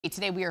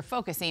Today we are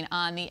focusing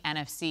on the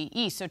NFC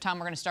East. So, Tom,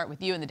 we're going to start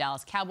with you and the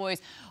Dallas Cowboys.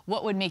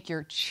 What would make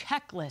your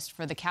checklist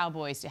for the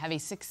Cowboys to have a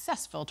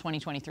successful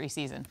 2023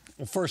 season?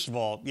 Well, first of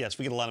all, yes,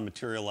 we get a lot of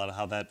material out of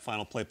how that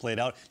final play played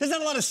out. There's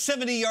not a lot of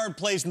 70-yard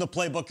plays in the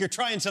playbook. You're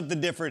trying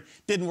something different.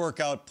 Didn't work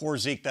out. Poor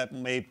Zeke. That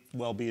may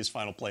well be his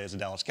final play as a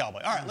Dallas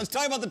Cowboy. All right, let's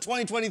talk about the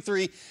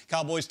 2023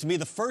 Cowboys. To me,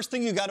 the first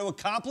thing you got to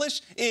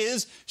accomplish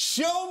is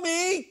show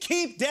me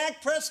keep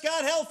Dak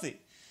Prescott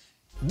healthy.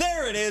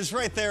 There it is,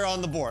 right there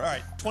on the board. All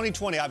right,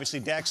 2020, obviously,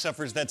 Dak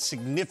suffers that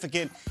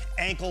significant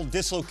ankle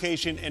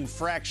dislocation and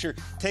fracture,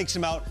 takes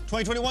him out.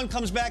 2021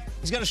 comes back.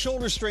 He's got a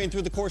shoulder strain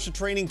through the course of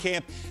training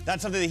camp.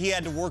 That's something that he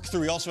had to work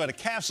through. He also had a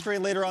calf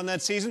strain later on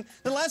that season.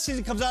 Then last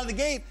season comes out of the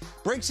gate,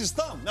 breaks his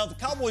thumb. Now, the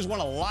Cowboys won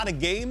a lot of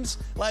games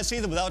last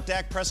season without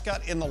Dak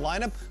Prescott in the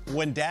lineup.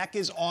 When Dak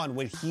is on,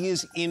 when he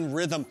is in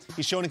rhythm,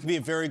 he's shown he can be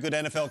a very good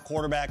NFL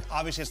quarterback.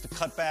 Obviously, has to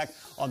cut back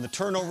on the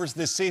turnovers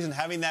this season.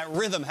 Having that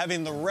rhythm,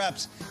 having the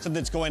reps, something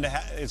that's going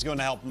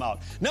to help him out.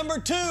 Number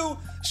two,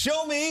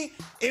 show me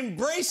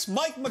embrace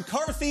Mike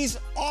McCarthy's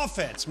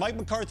offense. Mike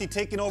McCarthy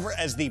taking over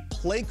as the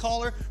play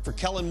caller for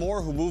Kellen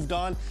Moore, who moved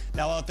on,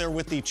 now out there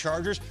with the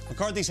Chargers.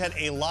 McCarthy's had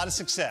a lot of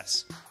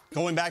success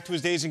going back to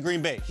his days in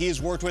Green Bay. He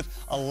has worked with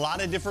a lot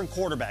of different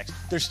quarterbacks.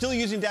 They're still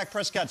using Dak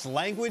Prescott's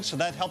language, so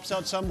that helps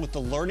out some with the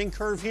learning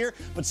curve here.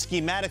 But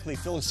schematically,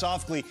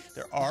 philosophically,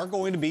 there are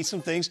going to be some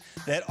things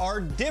that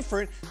are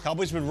different.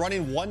 Cowboys have been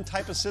running one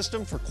type of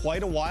system for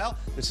quite a while.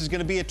 This is going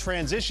to be a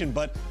transition,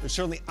 but there's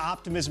certainly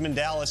optimism in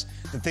Dallas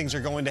that things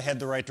are going to head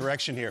the right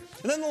direction here.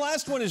 And then the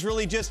last one is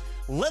really just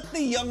let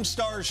the young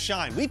stars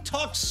shine. We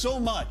talk so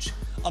much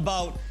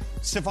about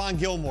Stephon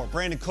Gilmore,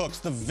 Brandon Cooks,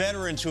 the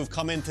veterans who have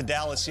come into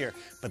Dallas here.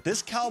 But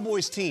this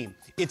Cowboys team,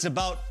 it's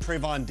about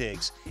Trayvon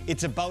Diggs.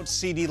 It's about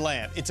CeeDee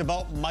Lamb. It's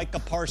about Micah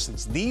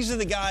Parsons. These are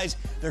the guys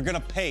they're going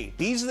to pay.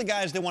 These are the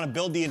guys they want to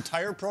build the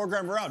entire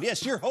program around.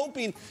 Yes, you're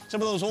hoping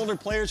some of those older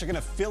players are going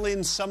to fill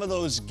in some of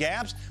those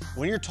gaps.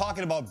 When you're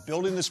talking about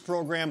building this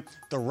program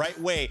the right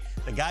way,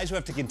 the guys who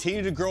have to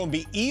continue to grow and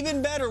be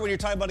even better when you're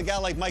talking about a guy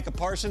like Micah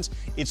Parsons,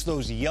 it's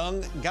those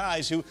young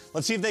guys who,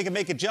 let's see if they can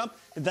make a jump,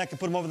 if that can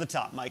put them over the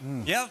top, Mike.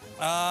 Yep.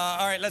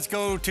 All right, let's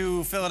go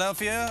to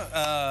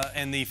Philadelphia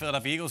and the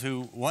Philadelphia Eagles,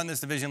 who won this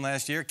division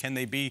last year. Can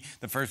they be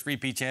the first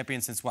repeat champion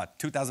since, what,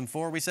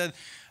 2004, we said?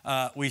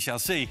 We shall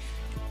see.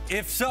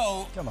 If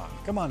so,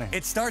 come on in.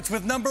 It starts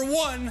with number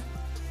one.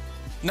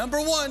 Number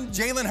one,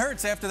 Jalen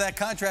Hurts, after that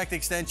contract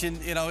extension.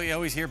 You know, you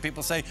always hear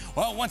people say,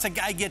 well, once a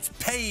guy gets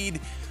paid,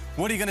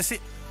 what are you going to see?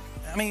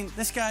 I mean,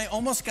 this guy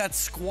almost got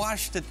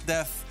squashed to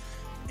death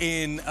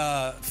in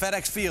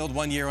FedEx Field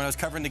one year when I was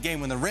covering the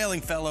game when the railing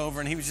fell over,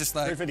 and he was just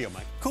like, great video,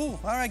 Mike. Cool,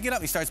 all right, get up.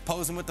 He starts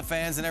posing with the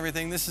fans and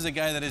everything. This is a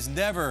guy that has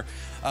never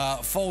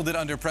folded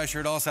under pressure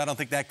at all, so I don't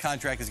think that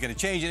contract is going to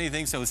change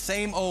anything. So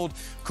same old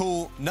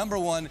cool. Number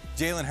one,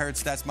 Jalen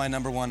Hurts. That's my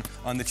number one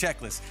on the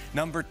checklist.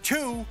 Number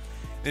two,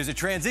 there's a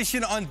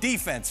transition on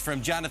defense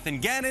from Jonathan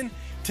Gannon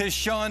to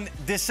Sean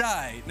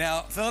Desai.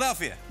 Now,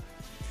 Philadelphia,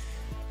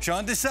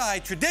 Sean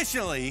Desai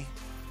traditionally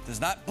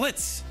does not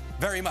blitz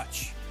very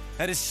much.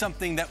 That is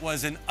something that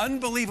was an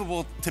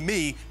unbelievable, to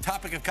me,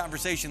 topic of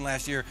conversation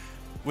last year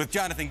with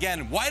Jonathan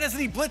Gannon. Why doesn't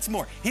he blitz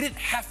more? He didn't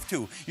have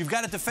to. You've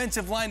got a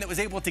defensive line that was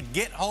able to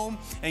get home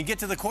and get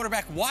to the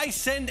quarterback. Why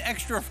send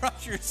extra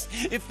rushers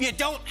if you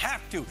don't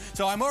have to?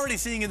 So I'm already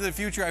seeing into the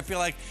future. I feel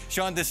like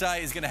Sean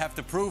Desai is going to have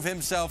to prove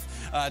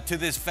himself to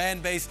this fan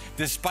base,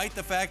 despite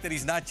the fact that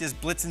he's not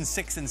just blitzing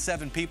 6 and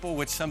 7 people,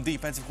 which some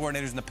defensive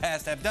coordinators in the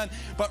past have done.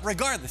 But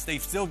regardless,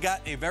 they've still got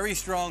a very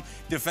strong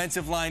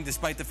defensive line,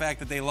 despite the fact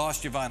that they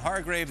lost Javon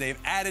Hargrave. They've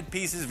added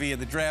pieces via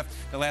the draft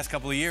the last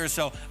couple of years.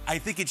 So I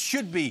think it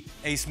should be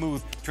a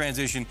smooth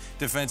transition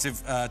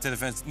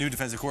new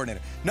defensive coordinator.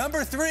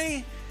 Number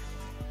three,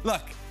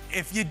 look,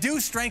 if you do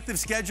strength of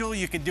schedule,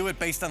 you can do it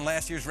based on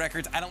last year's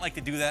records. I don't like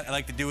to do that. I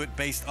like to do it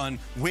based on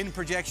win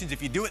projections.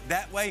 If you do it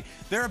that way,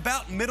 they're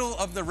about middle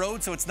of the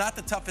road, so it's not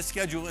the toughest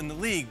schedule in the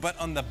league. But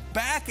on the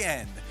back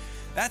end,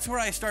 that's where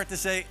I start to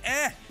say,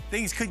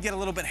 things could get a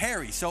little bit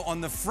hairy. So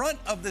on the front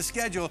of the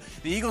schedule,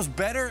 the Eagles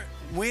better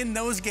win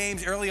those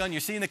games early on.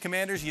 You're seeing the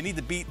Commanders. You need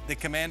to beat the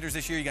Commanders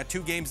this year. You got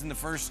 2 games in the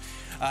first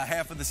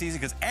half of the season,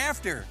 because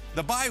after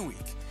the bye week,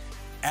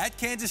 at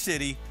Kansas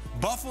City,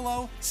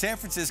 Buffalo, San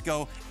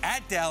Francisco,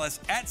 at Dallas,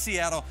 at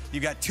Seattle, you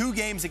got 2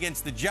 games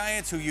against the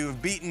Giants, who you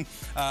have beaten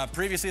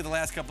previously the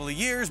last couple of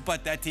years,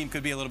 but that team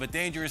could be a little bit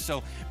dangerous.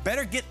 So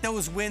better get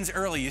those wins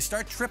early. You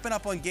start tripping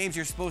up on games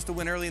you're supposed to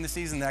win early in the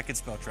season, that could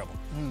spell trouble.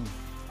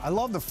 I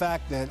love the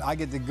fact that I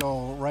get to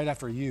go right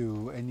after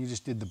you, and you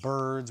just did the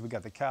Birds. We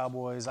got the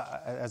Cowboys.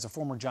 As a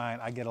former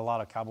Giant, I get a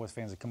lot of Cowboys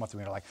fans that come up to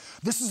me and are like,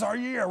 this is our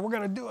year. We're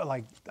going to do it.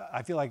 Like,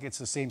 I feel like it's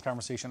the same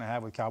conversation I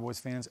have with Cowboys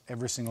fans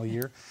every single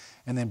year.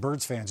 And then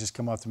Birds fans just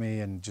come up to me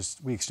and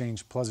we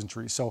exchange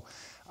pleasantries. So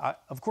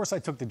Of course, I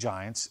took the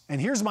Giants. And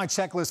here's my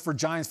checklist for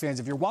Giants fans.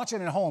 If you're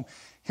watching at home,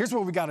 here's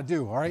what we got to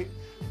do, all right?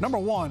 Number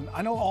one,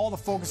 I know all the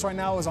focus right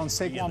now is on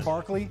Saquon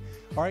Barkley,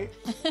 all right?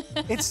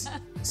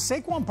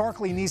 Saquon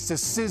Barkley needs to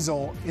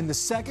sizzle in the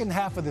second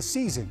half of the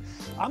season.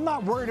 I'm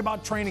not worried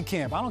about training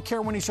camp. I don't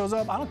care when he shows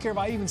up. I don't care if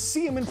I even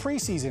see him in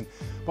preseason.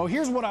 But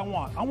here's what I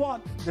want. I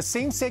want the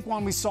same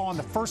Saquon we saw in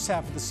the first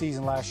half of the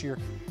season last year.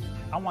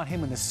 I want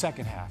him in the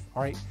second half,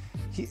 all right?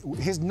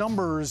 His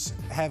numbers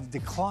have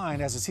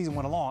declined as the season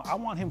went along. I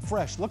want him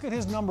fresh. Look at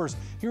his numbers.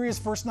 Here he is,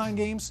 first 9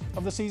 games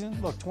of the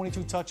season. Look,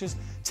 22 touches,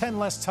 10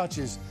 less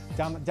touches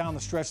down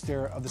the stretch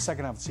there of the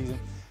second half of the season.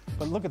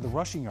 But look at the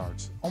rushing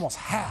yards, almost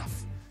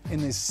half in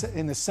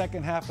the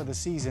second half of the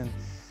season.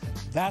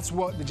 That's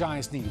what the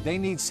Giants need. They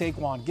need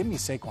Saquon. Give me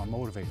Saquon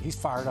motivated. He's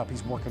fired up.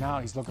 He's working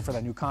out. He's looking for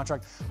that new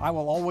contract. I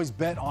will always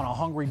bet on a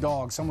hungry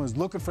dog, someone who's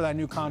looking for that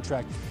new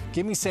contract.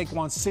 Give me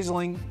Saquon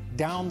sizzling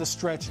down the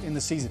stretch in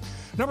the season.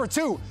 Number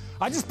 2,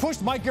 I just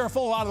pushed Mike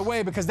Garafolo out of the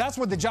way because that's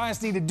what the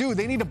Giants need to do.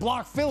 They need to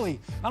block Philly.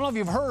 I don't know if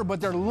you've heard,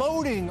 but they're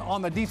loading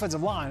on the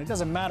defensive line. It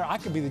doesn't matter. I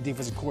could be the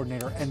defensive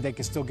coordinator, and they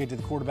can still get to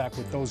the quarterback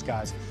with those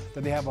guys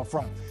that they have up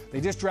front. They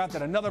just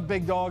drafted another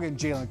big dog in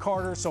Jalen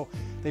Carter, so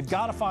they've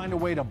got to find a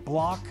way to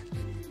block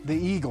the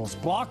Eagles,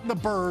 block the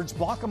Birds,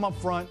 block them up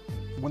front.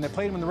 When they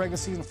played them in the regular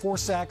season, 4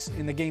 sacks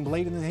in the game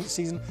late in the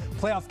season.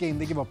 Playoff game,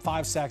 they give up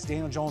 5 sacks.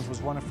 Daniel Jones was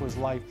running for his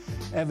life.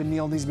 Evan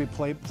Neal needs to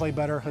be play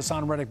better.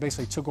 Hassan Reddick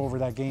basically took over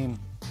that game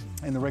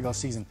in the regular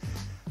season.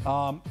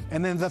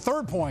 And then the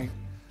third point,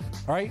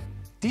 all right,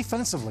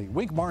 defensively,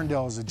 Wink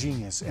Martindale is a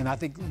genius, and I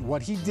think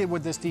what he did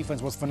with this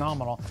defense was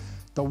phenomenal.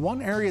 The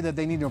one area that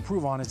they need to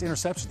improve on is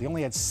interceptions. They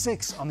only had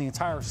 6 on the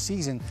entire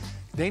season.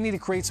 They need to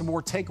create some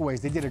more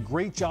takeaways. They did a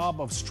great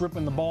job of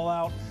stripping the ball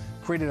out,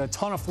 created a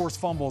ton of forced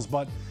fumbles,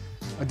 but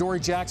Adoree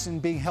Jackson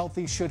being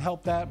healthy should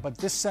help that. But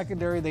this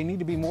secondary, they need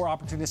to be more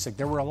opportunistic.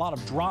 There were a lot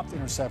of dropped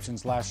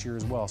interceptions last year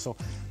as well. So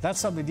that's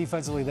something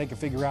defensively they can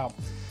figure out.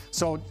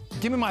 So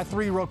give me my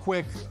 3 real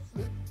quick.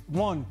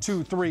 1,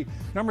 2, 3.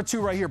 Number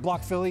 2 right here,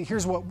 block Philly.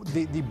 Here's what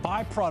the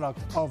byproduct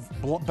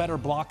of better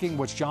blocking,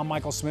 which John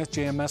Michael Smith,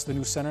 JMS, the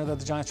new center that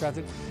the Giants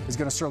drafted, is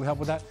going to certainly help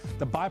with that.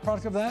 The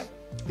byproduct of that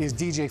is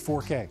DJ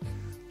 4K.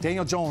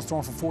 Daniel Jones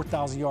throwing for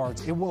 4,000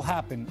 yards. It will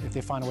happen if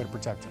they find a way to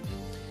protect him.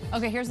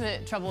 Okay, here's the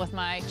trouble with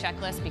my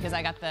checklist because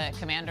I got the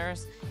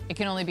Commanders. It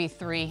can only be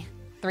three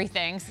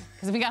things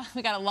because we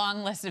got a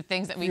long list of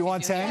things that we. You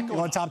want do 10? You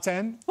want top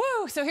 10?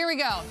 Woo! So here we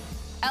go.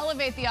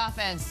 Elevate the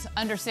offense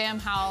under Sam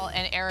Howell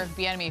and Eric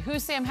Bieniemy.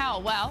 Who's Sam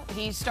Howell? Well,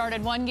 he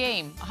started 1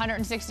 game,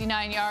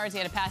 169 yards. He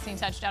had a passing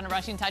touchdown, a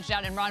rushing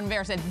touchdown, and Ron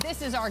Rivera said,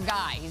 "This is our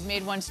guy." He's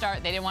made 1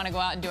 start. They didn't want to go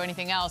out and do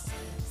anything else.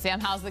 Sam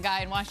Howell's the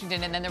guy in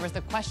Washington, and then there was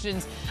the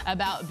questions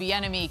about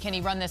Bieniemy. Can he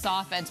run this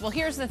offense? Well,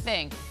 here's the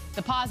thing,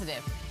 the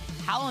positive.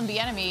 Howell and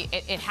Bieniemy,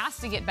 it has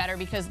to get better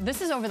because this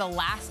is over the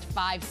last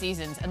 5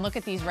 seasons. And look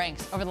at these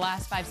ranks. Over the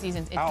last 5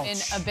 seasons,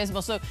 it's been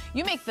abysmal. So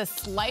you make the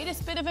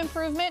slightest bit of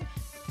improvement,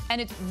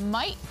 and it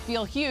might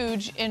feel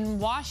huge in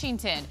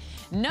Washington.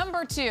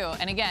 Number 2,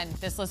 and again,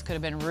 this list could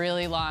have been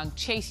really long.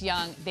 Chase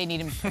Young, they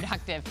need him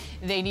productive.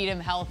 They need him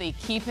healthy.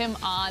 Keep him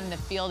on the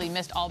field. He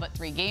missed all but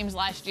 3 games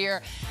last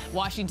year.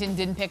 Washington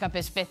didn't pick up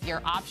his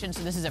 5th-year option,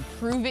 so this is a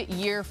prove-it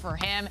year for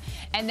him.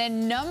 And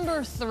then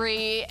number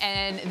 3,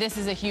 and this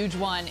is a huge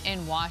one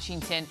in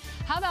Washington.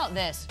 How about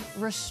this?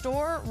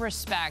 Restore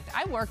respect.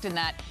 I worked in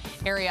that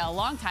area a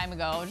long time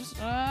ago,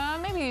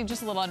 maybe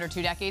just a little under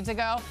 2 decades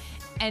ago.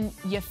 And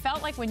you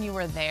felt like when you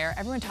were there,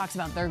 everyone talks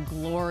about their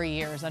glory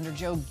years under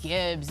Joe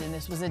Gibbs, and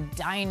this was a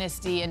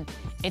dynasty, and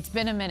it's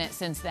been a minute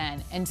since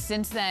then. And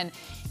since then,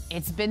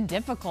 it's been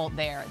difficult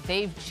there.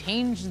 They've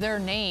changed their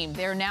name.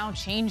 They're now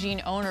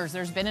changing owners.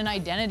 There's been an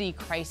identity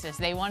crisis.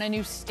 They want a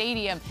new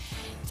stadium.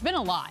 It's been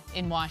a lot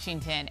in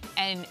Washington.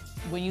 And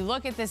when you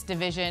look at this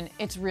division,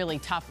 it's really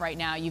tough right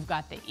now. You've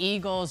got the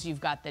Eagles, you've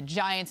got the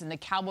Giants and the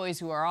Cowboys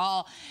who are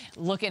all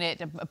looking at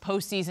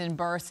postseason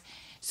berths.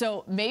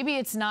 So maybe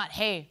it's not,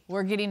 hey,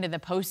 we're getting to the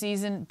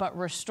postseason, but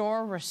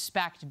restore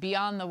respect, be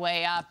on the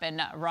way up. And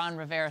Ron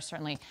Rivera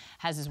certainly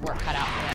has his work cut out for him.